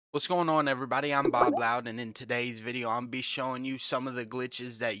What's going on, everybody? I'm Bob Loud, and in today's video I'm be showing you some of the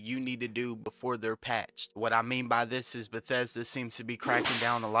glitches that you need to do before they're patched. What I mean by this is Bethesda seems to be cracking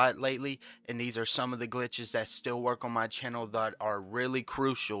down a lot lately, and these are some of the glitches that still work on my channel that are really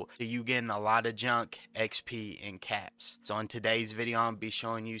crucial to you getting a lot of junk, XP, and caps. So in today's video I'm be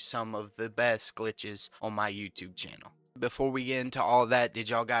showing you some of the best glitches on my YouTube channel. Before we get into all that, did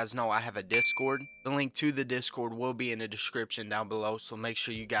y'all guys know I have a Discord? The link to the Discord will be in the description down below, so make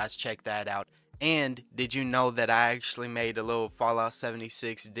sure you guys check that out. And did you know that I actually made a little Fallout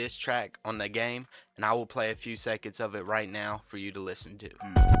 76 diss track on the game? And I will play a few seconds of it right now for you to listen to.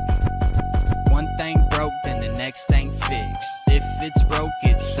 One thing broke, then the next thing fixed. If it's broke,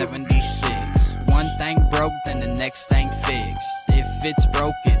 it's 76. One thing broke, then the next thing fixed. If it's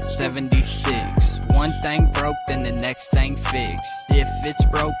broke, it's 76. One thing broke, then the next thing fixed. If it's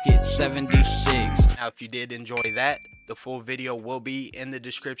broke, it's 76. Now, if you did enjoy that, the full video will be in the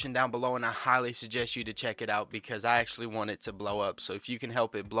description down below, and I highly suggest you to check it out because I actually want it to blow up. So if you can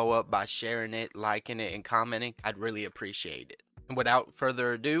help it blow up by sharing it, liking it, and commenting, I'd really appreciate it. And without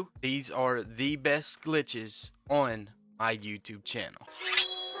further ado, these are the best glitches on my YouTube channel.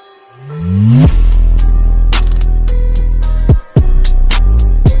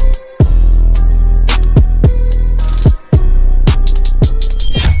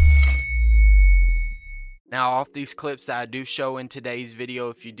 Now, off these clips that I do show in today's video,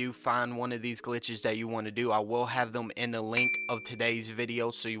 if you do find one of these glitches that you want to do, I will have them in the link of today's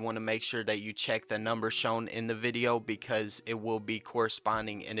video, so you want to make sure that you check the number shown in the video because it will be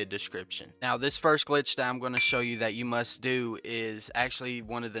corresponding in the description. Now, this first glitch that I'm going to show you that you must do is actually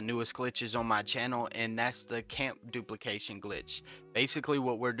one of the newest glitches on my channel, and that's the camp duplication glitch. Basically,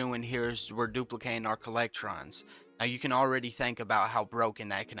 what we're doing here is we're duplicating our Collectrons. Now, you can already think about how broken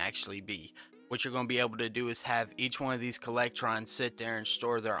that can actually be. What you're going to be able to do is have each one of these Collectrons sit there and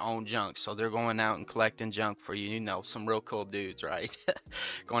store their own junk. So they're going out and collecting junk for you. You know, some real cool dudes, right?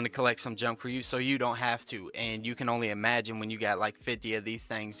 Going to collect some junk for you so you don't have to. And you can only imagine when you got like 50 of these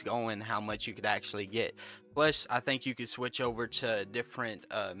things going how much you could actually get. Plus, I think you could switch over to different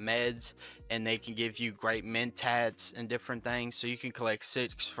meds, and they can give you great mentats and different things. So you can collect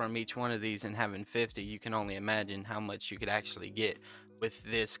 6 from each one of these, and having 50, you can only imagine how much you could actually get with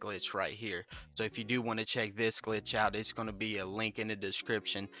this glitch right here. So if you do want to check this glitch out, it's going to be a link in the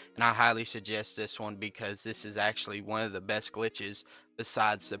description, and I highly suggest this one because this is actually one of the best glitches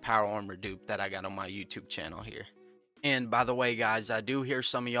besides the power armor dupe that I got on my YouTube channel here. And by the way, guys, I do hear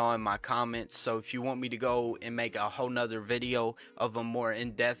some of y'all in my comments, so if you want me to go and make a whole nother video of a more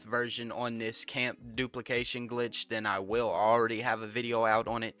in-depth version on this camp duplication glitch, then I will. I already have a video out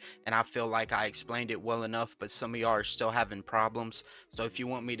on it, and I feel like I explained it well enough, but some of y'all are still having problems. So if you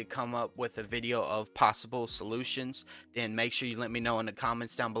want me to come up with a video of possible solutions, then make sure you let me know in the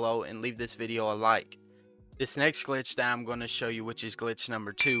comments down below and leave this video a like. This next glitch that I'm going to show you, which is glitch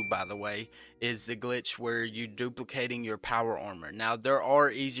number 2, by the way, is the glitch where you're duplicating your power armor. Now, there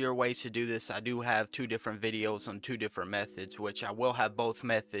are easier ways to do this. I do have 2 different videos on 2 different methods, which I will have both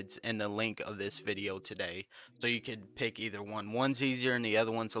methods in the link of this video today. So you could pick either one. One's easier and the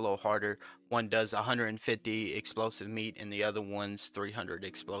other one's a little harder. One does 150 explosive meat and the other one's 300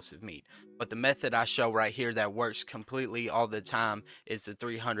 explosive meat. But the method I show right here that works completely all the time is the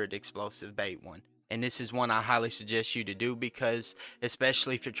 300 explosive bait one. And this is one I highly suggest you to do because,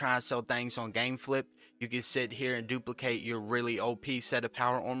 especially if you're trying to sell things on GameFlip, you can sit here and duplicate your really OP set of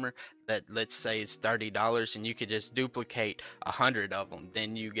power armor that, let's say, is $30, and you could just duplicate 100 of them.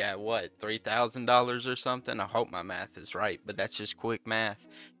 Then you got what, $3,000 or something? I hope my math is right, but that's just quick math.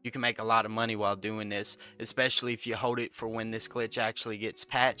 You can make a lot of money while doing this, especially if you hold it for when this glitch actually gets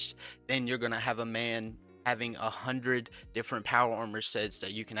patched. Then you're gonna have a man having 100 different power armor sets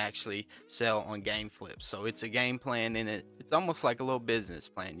that you can actually sell on GameFlip. So it's a game plan, and it's almost like a little business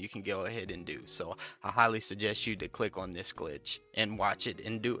plan you can go ahead and do. So I highly suggest you to click on this glitch and watch it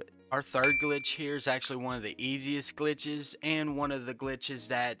and do it. Our third glitch here is actually one of the easiest glitches, and one of the glitches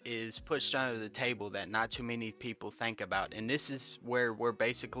that is pushed under the table that not too many people think about. And this is where we're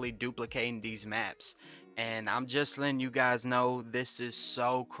basically duplicating these maps. And I'm just letting you guys know this is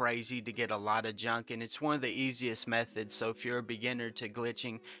so crazy to get a lot of junk, and it's one of the easiest methods. So if you're a beginner to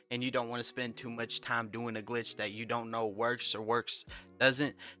glitching and you don't want to spend too much time doing a glitch that you don't know works or works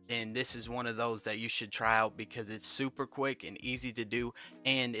doesn't, then this is one of those that you should try out because it's super quick and easy to do,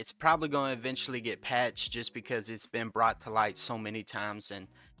 and it's probably going to eventually get patched just because it's been brought to light so many times. And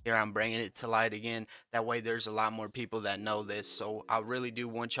here I'm bringing it to light again. That way there's a lot more people that know this. So I really do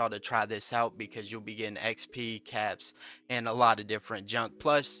want y'all to try this out because you'll be getting XP, caps, and a lot of different junk,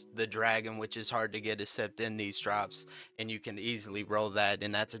 plus the dragon, which is hard to get except in these drops, and you can easily roll that,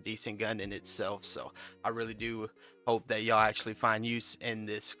 and that's a decent gun in itself. So I really do hope that y'all actually find use in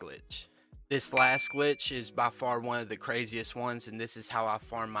this glitch. This last glitch is by far one of the craziest ones, and this is how I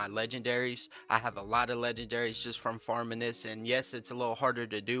farm my legendaries. I have a lot of legendaries just from farming this, and yes, it's a little harder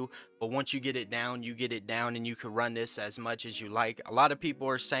to do, but once you get it down, you get it down, and you can run this as much as you like. A lot of people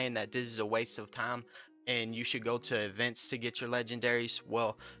are saying that this is a waste of time and you should go to events to get your legendaries.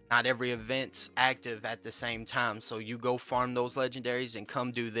 Well, not every event's active at the same time, so you go farm those legendaries and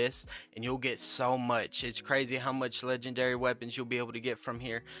come do this and you'll get so much. It's crazy how much legendary weapons you'll be able to get from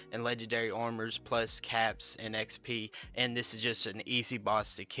here, and legendary armors plus caps and XP. And this is just an easy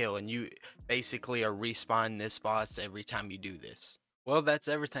boss to kill, and you basically are respawning this boss every time you do this. Well, that's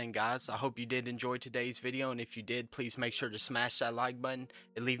everything, guys. I hope you did enjoy today's video, and if you did, please make sure to smash that like button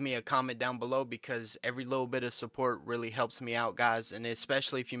and leave me a comment down below, because every little bit of support really helps me out, guys. And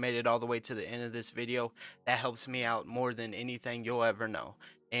especially if you made it all the way to the end of this video, that helps me out more than anything you'll ever know.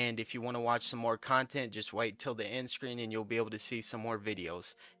 And if you want to watch some more content, just wait till the end screen and you'll be able to see some more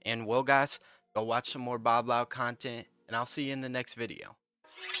videos. And well, guys, go watch some more Bob Loud content, and I'll see you in the next video.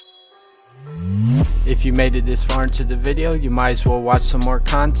 If you made it this far into the video, you might as well watch some more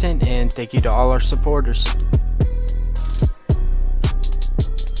content, and thank you to all our supporters.